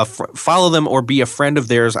be on follow them or be a friend of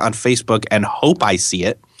theirs on Facebook and hope I see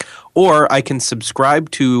it, or I can subscribe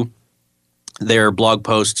to their blog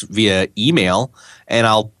posts via email, and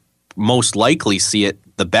I'll most likely see it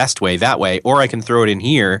the best way that way. Or I can throw it in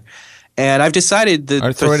here, and I've decided that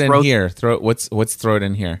or throw it in here. What's throw it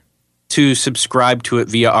in here? To subscribe to it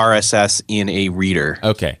via RSS in a reader.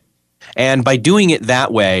 Okay, and by doing it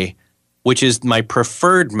that way, which is my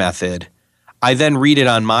preferred method, I then read it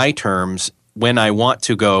on my terms when I want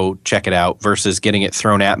to go check it out versus getting it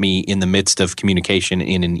thrown at me in the midst of communication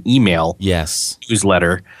in an email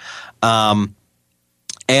newsletter. And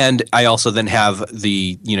I also then have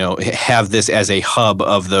have this as a hub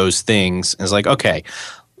of those things. And it's like, okay,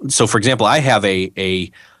 so for example, I have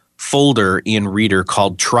a folder in Reader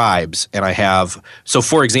called Tribes, and I have, so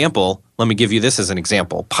for example, let me give you this as an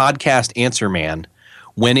example. Podcast Answer Man,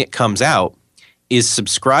 when it comes out, is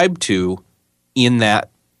subscribed to in that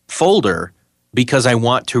folder because I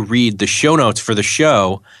want to read the show notes for the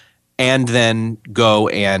show and then go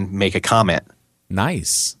and make a comment.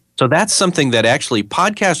 Nice. So that's something that actually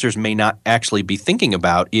podcasters may not actually be thinking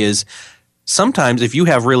about is sometimes if you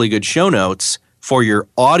have really good show notes for your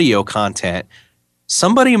audio content,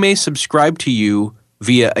 somebody may subscribe to you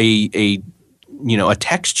via a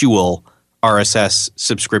textual RSS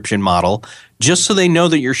subscription model just so they know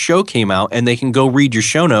that your show came out and they can go read your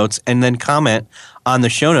show notes and then comment on the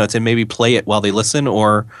show notes and maybe play it while they listen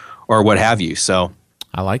or what have you. So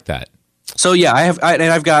I like that. So yeah,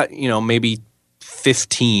 I've got maybe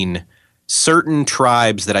 15 certain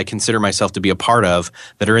tribes that I consider myself to be a part of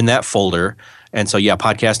that are in that folder. And so yeah,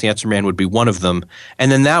 Podcast Answer Man would be one of them.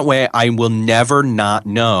 And then that way I will never not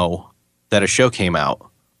know that a show came out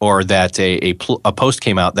or that a post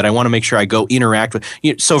came out that I want to make sure I go interact with.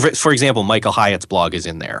 So for example, Michael Hyatt's blog is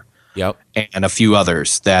in there. Yep. And a few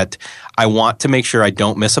others that I want to make sure I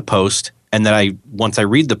don't miss a post, and that once I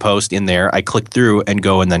read the post in there, I click through and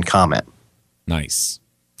go and then comment. Nice.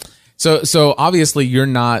 So obviously you're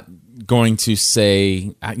not going to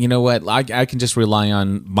say, you know what, I can just rely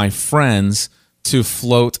on my friends to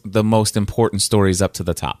float the most important stories up to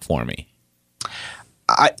the top for me.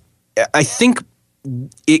 I think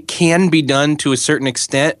it can be done to a certain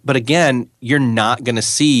extent, but again, you're not going to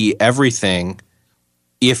see everything.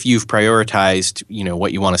 If you've prioritized,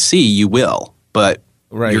 what you want to see, you will. But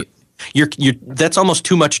right, you're that's almost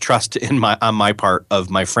too much trust on my part of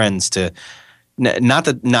my friends to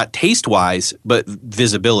not taste wise, but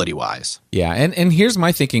visibility wise. Yeah, and here's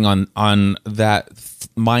my thinking on that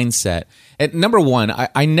mindset. And number one,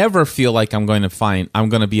 I never feel like I'm going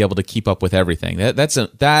to be able to keep up with everything.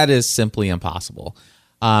 That is simply impossible.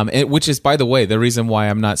 Which is, by the way, the reason why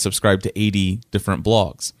I'm not subscribed to 80 different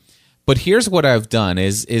blogs. But here's what I've done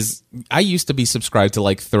is I used to be subscribed to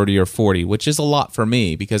like 30 or 40, which is a lot for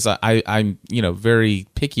me because I'm very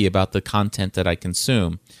picky about the content that I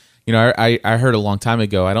consume. I heard a long time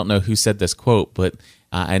ago, I don't know who said this quote, but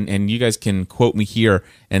and you guys can quote me here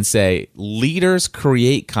and say, leaders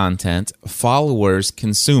create content, followers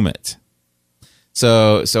consume it.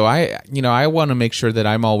 So I want to make sure that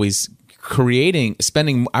I'm always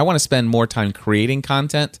I want to spend more time creating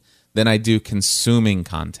content than I do consuming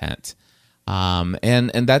content.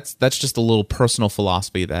 And that's just a little personal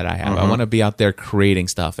philosophy that I have. I want to be out there creating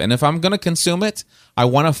stuff. And if I'm going to consume it, I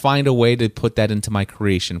want to find a way to put that into my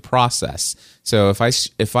creation process. So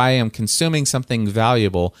if I am consuming something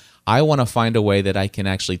valuable, I want to find a way that I can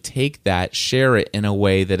actually take that, share it in a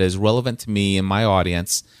way that is relevant to me and my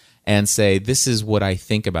audience, and say, this is what I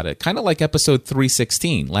think about it. Kind of like episode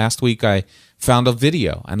 316. Last week I found a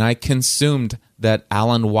video and I consumed that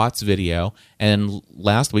Alan Watts video, and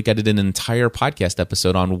last week I did an entire podcast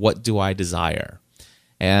episode on what do I desire.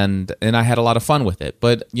 And I had a lot of fun with it.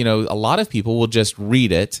 But, a lot of people will just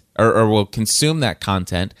read it or will consume that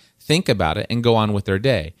content, think about it, and go on with their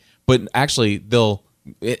day. But actually, they'll,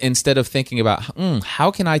 instead of thinking about, how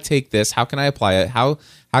can I take this? How can I apply it? How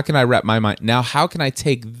can I wrap my mind? Now, how can I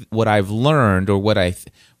take what I've learned or what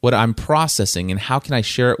I'm processing, and how can I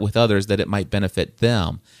share it with others that it might benefit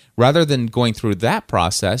them? Rather than going through that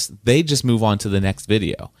process, they just move on to the next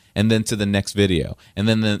video, and then to the next video, and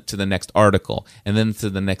then to the next article, and then to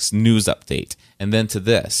the next news update, and then to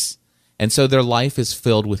this. And so their life is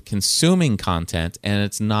filled with consuming content, and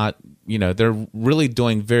it's not, they're really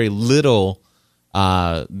doing very little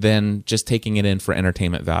than just taking it in for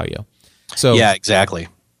entertainment value. So yeah, exactly.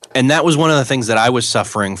 And that was one of the things that I was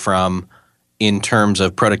suffering from in terms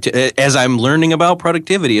of productivity. As I'm learning about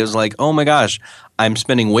productivity, it was like, oh my gosh, I'm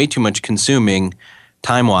spending way too much consuming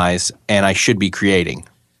time-wise, and I should be creating.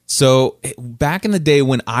 So back in the day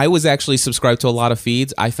when I was actually subscribed to a lot of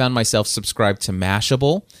feeds, I found myself subscribed to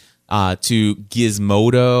Mashable, to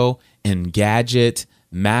Gizmodo, Engadget,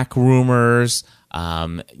 Mac Rumors,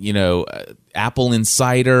 Apple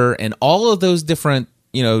Insider, and all of those different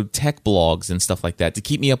tech blogs and stuff like that to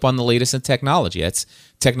keep me up on the latest in technology.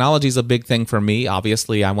 Technology is a big thing for me.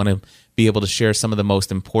 Obviously, I want to be able to share some of the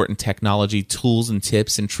most important technology tools and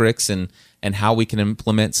tips and tricks and how we can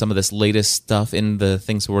implement some of this latest stuff in the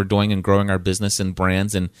things that we're doing and growing our business and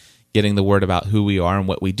brands and getting the word about who we are and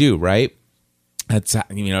what we do, right? That's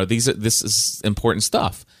this is important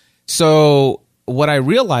stuff. So what I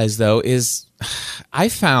realized though is I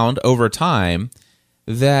found over time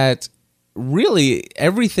that really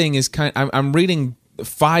everything is I'm reading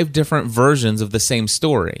 5 different versions of the same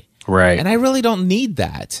story. Right. And I really don't need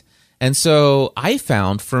that. And so I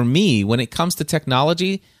found for me, when it comes to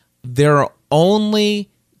technology, there are only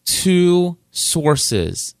 2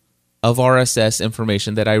 sources of RSS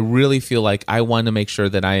information that I really feel like I want to make sure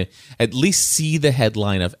that I at least see the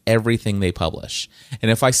headline of everything they publish. And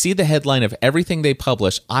if I see the headline of everything they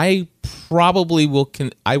publish, I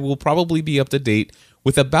will probably be up to date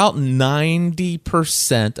with about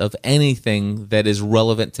 90% of anything that is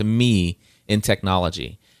relevant to me in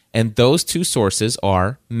technology. And those 2 sources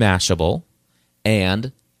are Mashable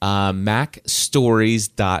and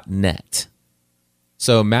MacStories.net.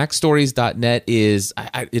 So MacStories.net is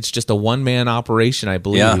it's just a one-man operation, I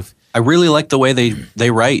believe. Yeah. I really like the way they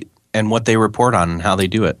write and what they report on and how they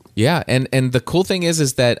do it. Yeah, and the cool thing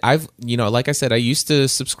is that I've like I said, I used to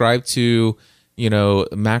subscribe to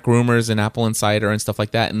Mac Rumors and Apple Insider and stuff like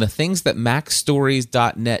that. And the things that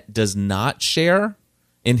MacStories.net does not share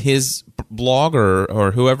in his blog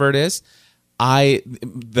or whoever it is,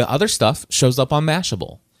 the other stuff shows up on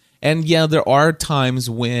Mashable. And yeah, there are times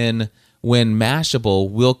when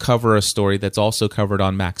Mashable will cover a story that's also covered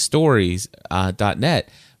on MacStories.net.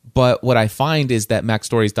 But what I find is that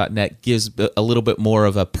MacStories.net gives a little bit more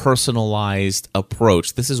of a personalized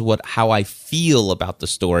approach. This is how I feel about the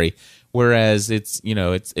story, whereas it's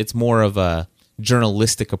more of a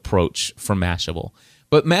journalistic approach from Mashable.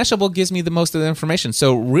 But Mashable gives me the most of the information.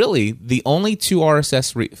 So really, the only 2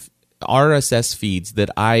 RSS feeds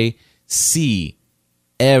that I see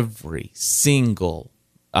every single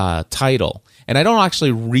title, and I don't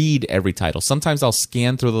actually read every title. Sometimes I'll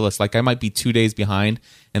scan through the list. Like I might be 2 days behind,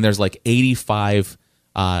 and there's like 85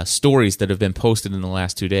 stories that have been posted in the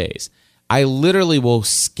last 2 days. I literally will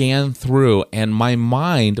scan through, and my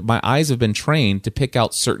eyes have been trained to pick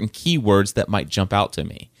out certain keywords that might jump out to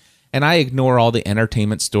me. And I ignore all the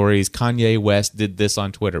entertainment stories. Kanye West did this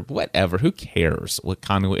on Twitter. Whatever. Who cares what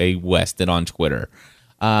Kanye West did on Twitter?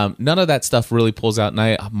 None of that stuff really pulls out, and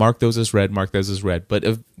I mark those as read, But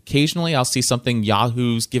occasionally I'll see something,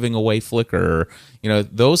 Yahoo's giving away Flickr,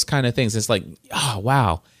 those kind of things. It's like, oh,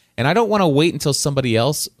 wow. And I don't want to wait until somebody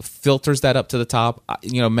else filters that up to the top.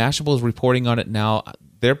 Mashable is reporting on it now.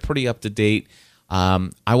 They're pretty up to date. I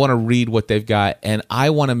want to read what they've got, and I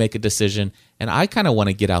want to make a decision, and I kind of want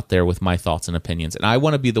to get out there with my thoughts and opinions, and I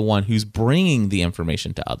want to be the one who's bringing the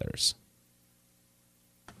information to others.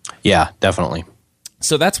 Yeah, definitely.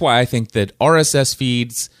 So that's why I think that RSS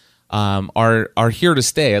feeds are here to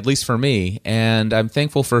stay, at least for me, and I'm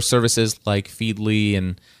thankful for services like Feedly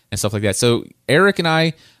and stuff like that. So Eric and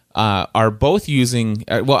I are both using.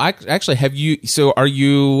 Actually, have you? So are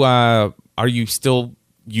you still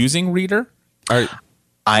using Reader?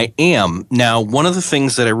 I am. Now, one of the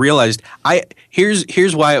things that I realized,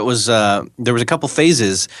 here's why it was, there was a couple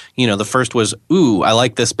phases. The first was, ooh, I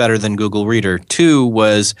like this better than Google Reader. 2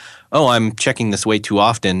 was, oh, I'm checking this way too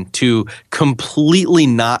often. 2, completely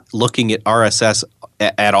not looking at RSS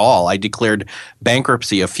at all. I declared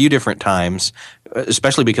bankruptcy a few different times,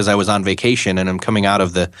 especially because I was on vacation and I'm coming out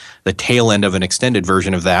of the tail end of an extended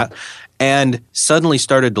version of that. And suddenly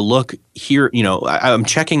started to look here, I'm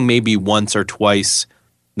checking maybe once or twice.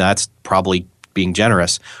 That's probably being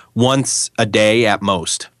generous. Once a day at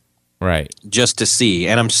most. Right. Just to see.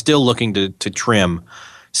 And I'm still looking to trim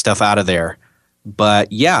stuff out of there.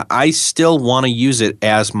 But yeah, I still want to use it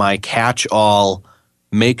as my catch-all,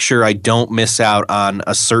 make sure I don't miss out on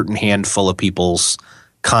a certain handful of people's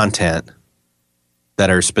content that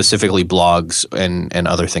are specifically blogs and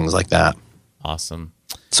other things like that. Awesome.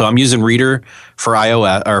 So I'm using Reader for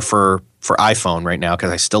iOS or for for iPhone right now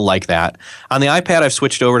because I still like that. On the iPad, I've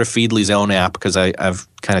switched over to Feedly's own app because I've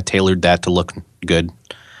kind of tailored that to look good.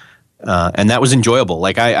 And that was enjoyable.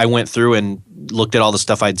 Like I went through and looked at all the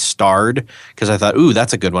stuff I'd starred because I thought, ooh,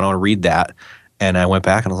 that's a good one. I want to read that. And I went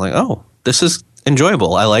back and I was like, oh, this is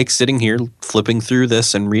enjoyable. I like sitting here flipping through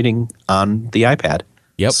this and reading on the iPad.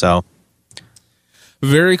 Yep. So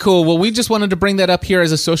very cool. Well, we just wanted to bring that up here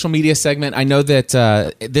as a social media segment. I know that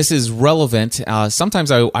this is relevant. Sometimes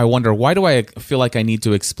I wonder, why do I feel like I need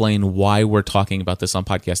to explain why we're talking about this on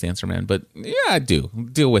Podcast Answer Man? But yeah, I do.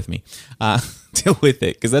 Deal with me. Deal with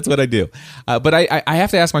it, because that's what I do. But I have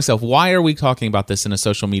to ask myself, why are we talking about this in a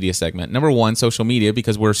social media segment? Number one, social media,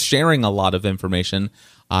 because we're sharing a lot of information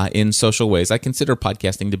in social ways. I consider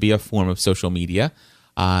podcasting to be a form of social media.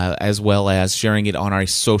 As well as sharing it on our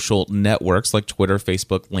social networks like Twitter,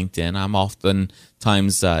 Facebook, LinkedIn. I'm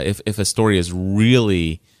oftentimes, if a story is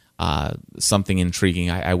really something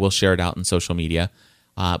intriguing, I will share it out in social media.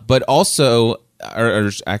 But also,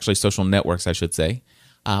 or actually social networks, I should say.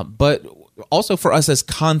 But also for us as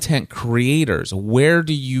content creators, where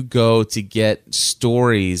do you go to get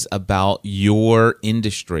stories about your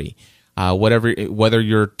industry? Whether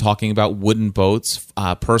you're talking about wooden boats,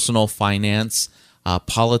 personal finance,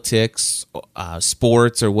 politics,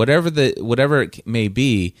 sports, or whatever it may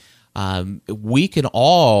be, we can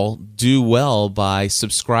all do well by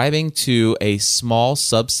subscribing to a small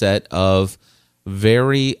subset of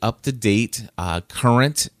very up-to-date,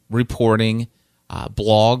 current reporting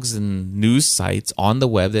blogs and news sites on the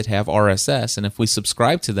web that have RSS. And if we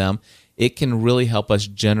subscribe to them, it can really help us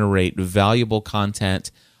generate valuable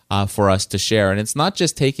content for us to share. And it's not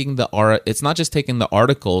just taking the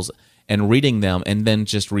articles and reading them and then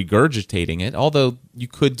just regurgitating it, although you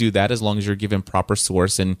could do that as long as you're given proper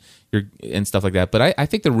source and stuff like that. But I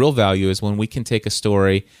think the real value is when we can take a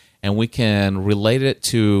story and we can relate it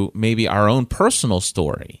to maybe our own personal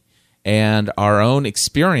story and our own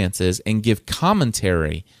experiences and give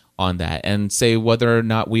commentary on that and say whether or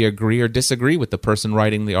not we agree or disagree with the person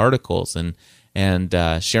writing the articles and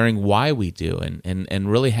sharing why we do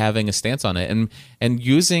and really having a stance on it and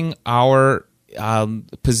using our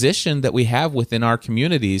position that we have within our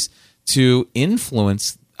communities to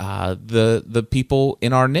influence the people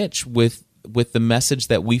in our niche with the message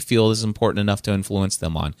that we feel is important enough to influence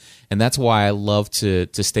them on. And that's why I love to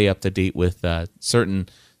stay up to date with certain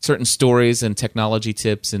stories and technology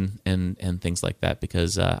tips and things like that,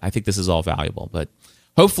 because I think this is all valuable. But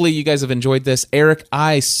hopefully you guys have enjoyed this. Eric,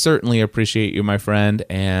 I certainly appreciate you, my friend,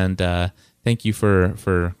 and thank you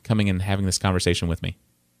for coming and having this conversation with me.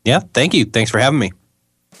 Yeah, thank you. Thanks for having me.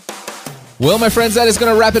 Well, my friends, that is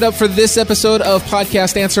going to wrap it up for this episode of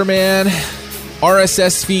Podcast Answer Man.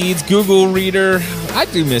 RSS feeds, Google Reader. I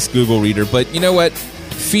do miss Google Reader, but you know what?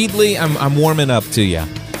 Feedly, I'm warming up to you.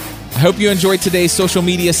 I hope you enjoyed today's social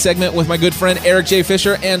media segment with my good friend Eric J.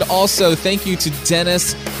 Fisher, and also thank you to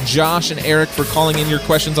Dennis, Josh, and Eric for calling in your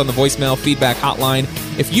questions on the voicemail feedback hotline.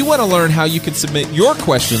 If you want to learn how you can submit your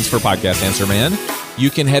questions for Podcast Answer Man, you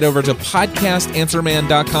can head over to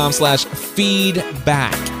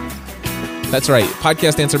podcastanswerman.com/feedback. That's right,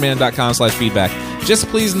 podcastanswerman.com/feedback. Just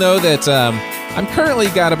please know that I'm currently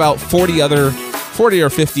got about 40 or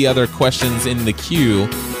 50 other questions in the queue,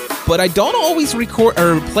 but I don't always record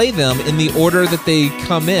or play them in the order that they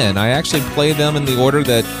come in. I actually play them in the order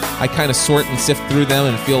that I kind of sort and sift through them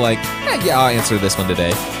and feel like, yeah, I'll answer this one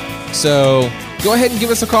today. So go ahead and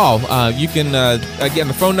give us a call. You can, again,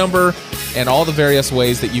 the phone number and all the various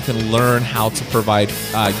ways that you can learn how to provide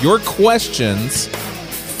your questions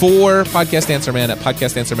for Podcast Answer Man at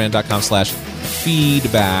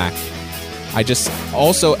podcastanswerman.com/feedback. I just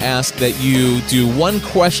also ask that you do one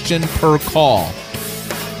question per call.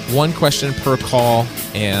 One question per call,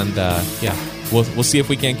 and we'll see if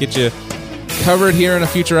we can't get you covered here in a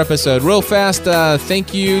future episode. Real fast,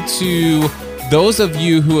 thank you to those of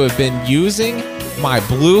you who have been using my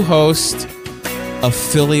Bluehost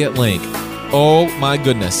affiliate link. Oh my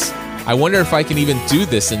goodness. I wonder if I can even do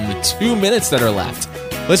this in the 2 minutes that are left.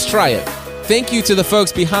 Let's try it. Thank you to the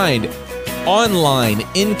folks behind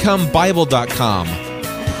OnlineIncomeBible.com,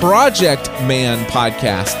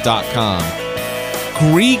 ProjectManPodcast.com,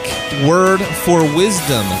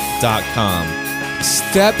 GreekWordForWisdom.com,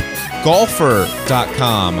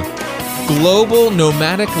 StepGolfer.com,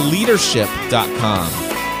 GlobalNomadicLeadership.com,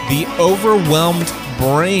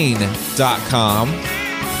 TheOverwhelmedBrain.com,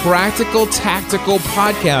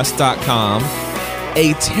 PracticalTacticalPodcast.com,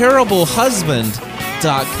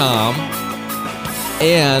 ATerribleHusband.com,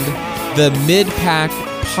 and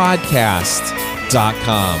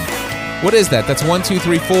TheMidpackPodcast.com. What is that? That's 1, 2,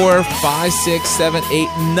 3, 4, 5, 6, 7, 8,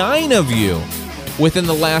 9 of you within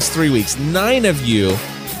the last 3 weeks. 9 of you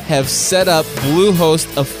have set up Bluehost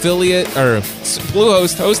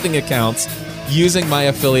Bluehost hosting accounts using my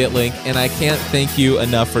affiliate link, and I can't thank you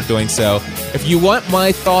enough for doing so. If you want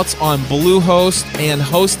my thoughts on Bluehost and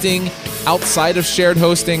hosting outside of shared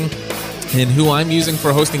hosting and who I'm using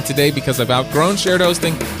for hosting today because I've outgrown shared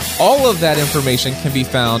hosting, all of that information can be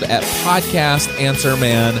found at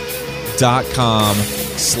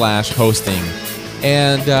podcastanswerman.com/hosting.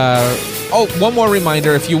 And one more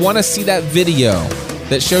reminder, if you want to see that video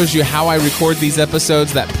that shows you how I record these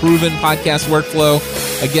episodes, that proven podcast workflow,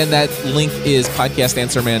 again, that link is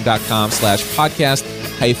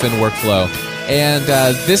podcastanswerman.com/podcast-workflow. And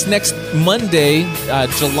this next Monday,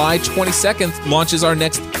 July 22nd, launches our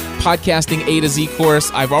next Podcasting A to Z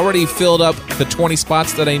course. I've already filled up the 20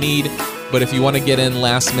 spots that I need, but if you want to get in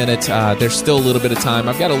last minute, there's still a little bit of time.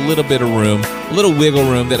 I've got a little bit of room, a little wiggle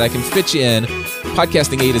room that I can fit you in.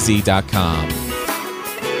 PodcastingA2Z.com.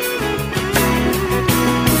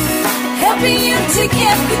 Helping you to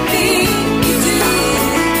get the thing you do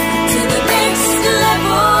to the next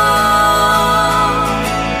level.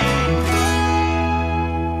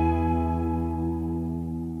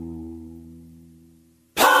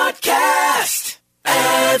 Podcast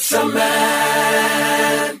Answer Man.